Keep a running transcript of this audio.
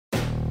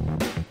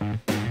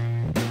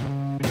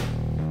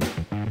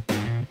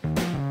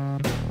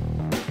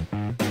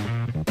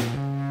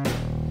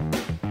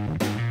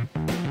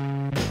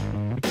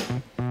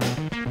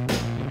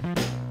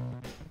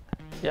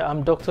Yeah,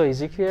 I'm Dr.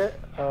 Ezekiel,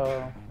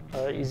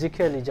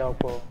 Ezekiel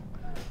Ijaupo.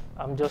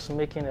 I'm just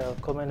making a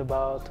comment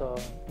about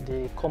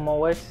the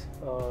Commonwealth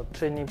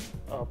training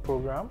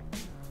program,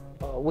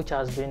 which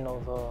has been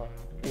of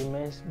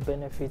immense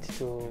benefit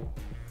to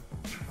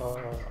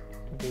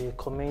the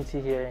community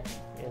here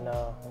in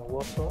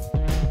Warsaw.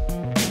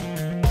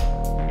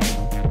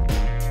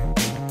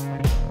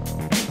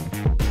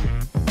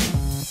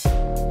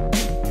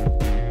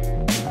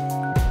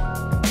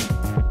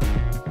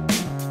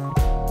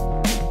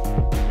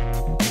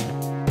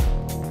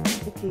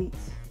 Lifegate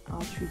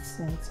Outreach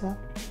Center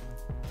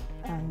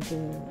and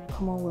the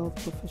Commonwealth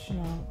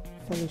Professional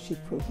Fellowship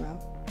Program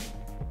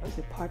is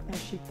a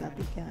partnership that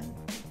began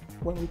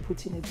when we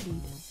put in a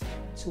bid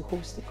to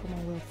host the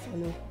Commonwealth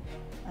Fellow,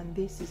 and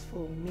this is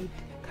for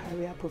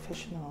mid-career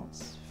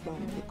professionals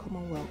from the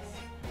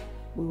Commonwealth.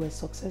 We were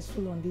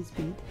successful on this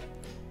bid,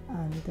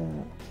 and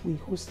we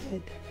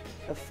hosted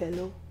a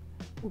fellow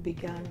who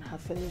began her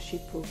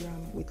fellowship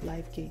program with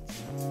Lifegate.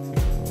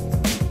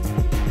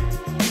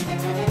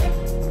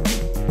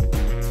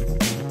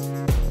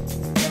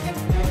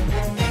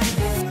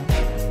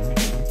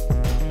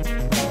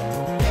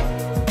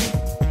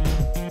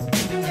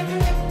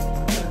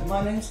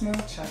 My name is Mel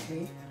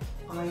Chadley.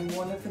 I'm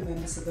one of the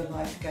members of the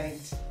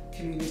Lifegate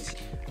community.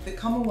 The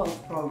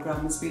Commonwealth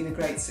programme has been a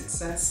great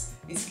success.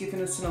 It's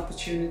given us an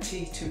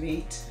opportunity to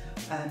meet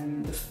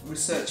the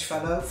research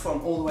fellow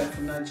from all the way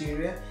from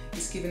Nigeria.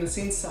 It's given us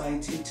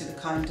insight into the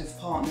kind of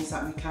partners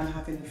that we can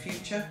have in the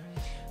future.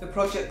 The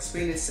project's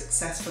been a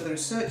success for the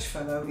research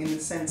fellow in the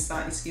sense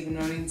that it's given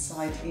her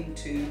insight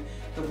into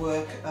the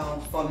work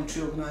of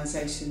voluntary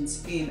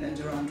organisations in and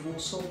around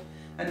Warsaw,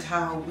 and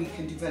how we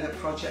can develop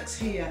projects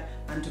here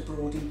and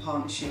abroad in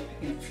partnership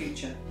in the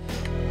future.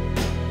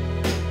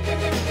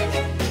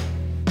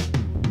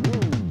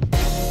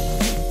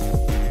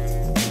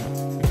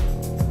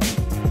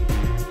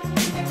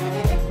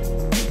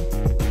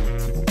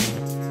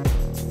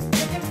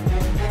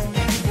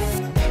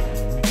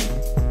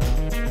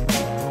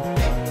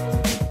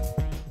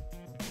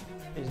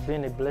 It's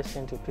been a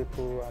blessing to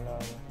people, and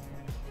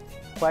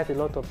quite a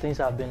lot of things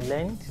have been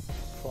learned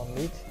from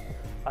it.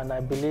 And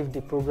I believe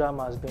the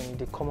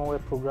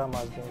Commonwealth program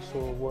has been so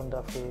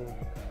wonderful,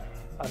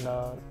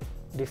 and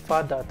the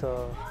fact that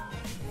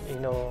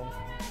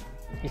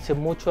it's a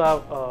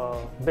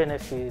mutual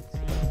benefit.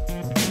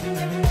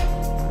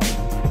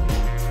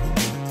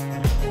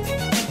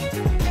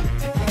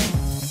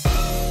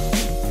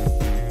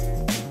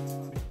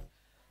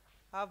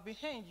 I've been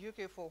here in the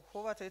UK for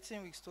over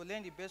 13 weeks to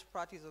learn the best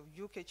practice of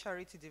UK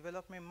charity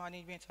development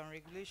management and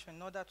regulation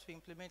in order to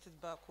implement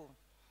it back home.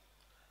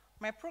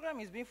 My program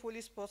is being fully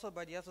sponsored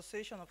by the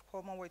Association of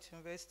Commonwealth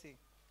University,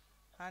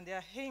 and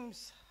their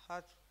aims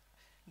are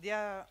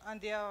their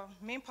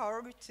main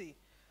priority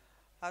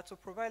are to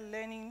provide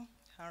learning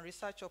and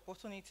research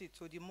opportunity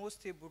to the most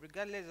stable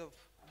regardless of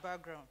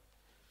background,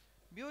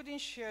 building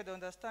shared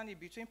understanding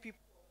between people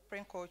of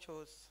different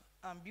cultures,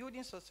 and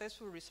building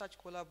successful research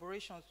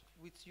collaborations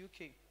with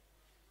UK.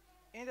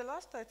 In the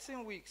last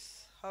 13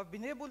 weeks, I've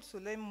been able to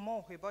learn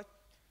more about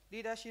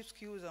leadership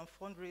skills and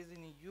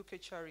fundraising in UK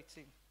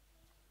charity.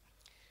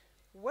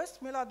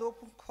 West Midlands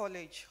Open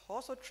College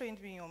also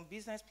trained me on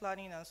business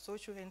planning and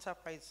social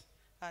enterprise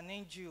and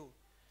NGO,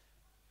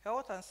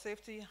 health and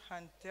safety,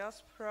 and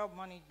diaspora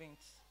management.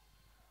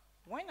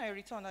 When I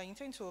return, I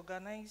intend to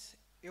organize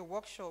a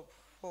workshop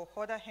for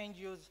other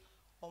NGOs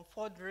on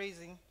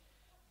fundraising,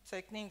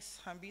 techniques,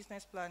 and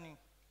business planning.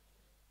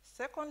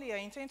 Secondly, I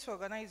intend to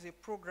organize a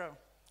program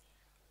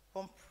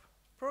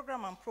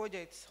and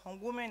projects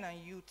on women and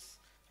youth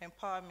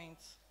empowerment.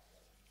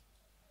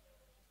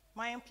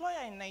 My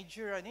employer in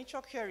Nigeria,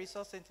 Nature Care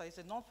Resource Center, is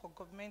a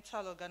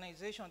non-governmental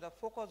organization that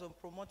focuses on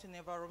promoting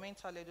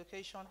environmental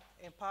education,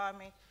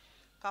 empowerment,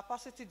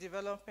 capacity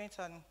development,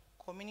 and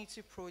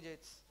community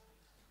projects.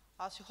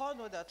 As you all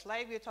know, that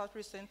Lifegate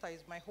Outreach Center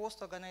is my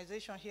host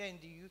organization here in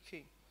the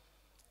UK.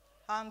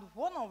 And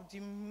one of the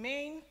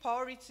main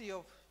priorities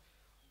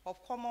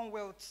of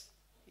Commonwealth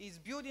is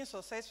building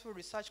successful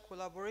research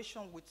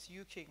collaboration with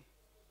UK.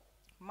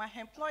 My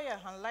employer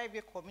and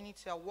Lifegate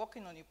community are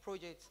working on a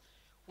project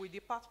with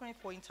Department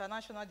for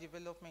International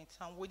Development,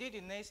 and within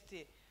the next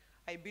year,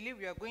 I believe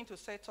we are going to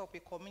set up a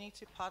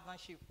community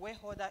partnership where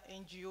other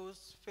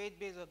NGOs,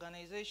 faith-based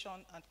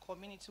organizations, and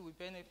community will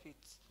benefit.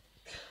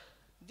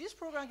 This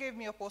program gave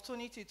me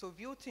opportunity to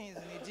view things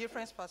in a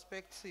different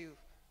perspective.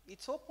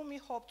 It opened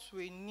me up to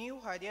new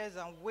ideas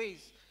and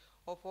ways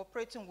of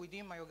operating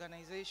within my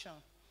organization.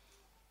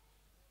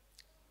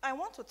 I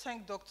want to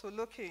thank Dr.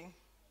 Loki,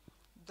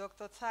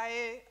 Dr.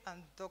 Taye,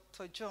 and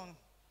Dr. John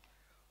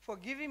for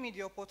giving me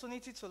the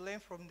opportunity to learn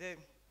from them,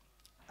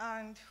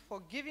 and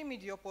for giving me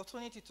the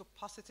opportunity to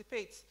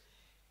participate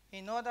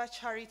in other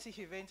charity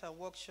events and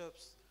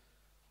workshops.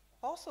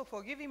 Also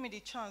for giving me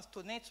the chance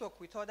to network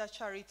with other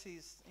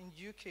charities in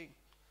UK.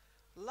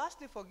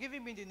 Lastly, for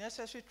giving me the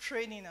necessary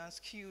training and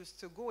skills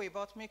to go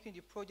about making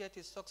the project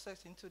a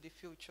success into the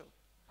future.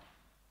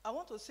 I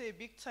want to say a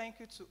big thank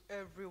you to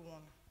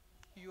everyone.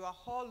 You are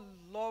all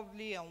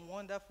lovely and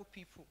wonderful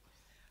people.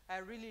 I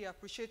really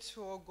appreciate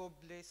you all. God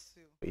bless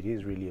you. It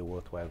is really a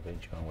worthwhile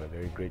venture, and we're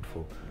very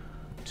grateful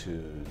to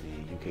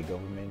the UK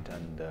government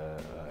and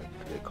the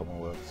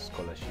Commonwealth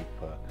Scholarship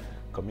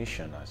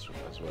Commission as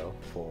well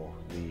for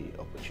the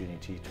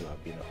opportunity to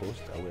have been a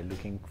host. We're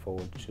looking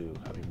forward to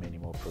having many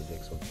more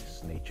projects of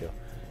this nature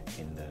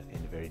in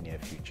the very near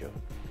future.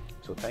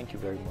 So thank you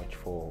very much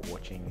for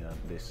watching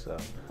this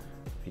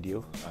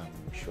video.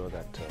 I'm sure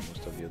that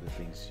most of the other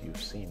things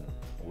you've seen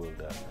will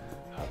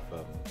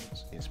have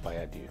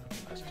inspired you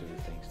as to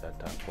the things that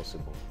are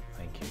possible.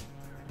 Thank you.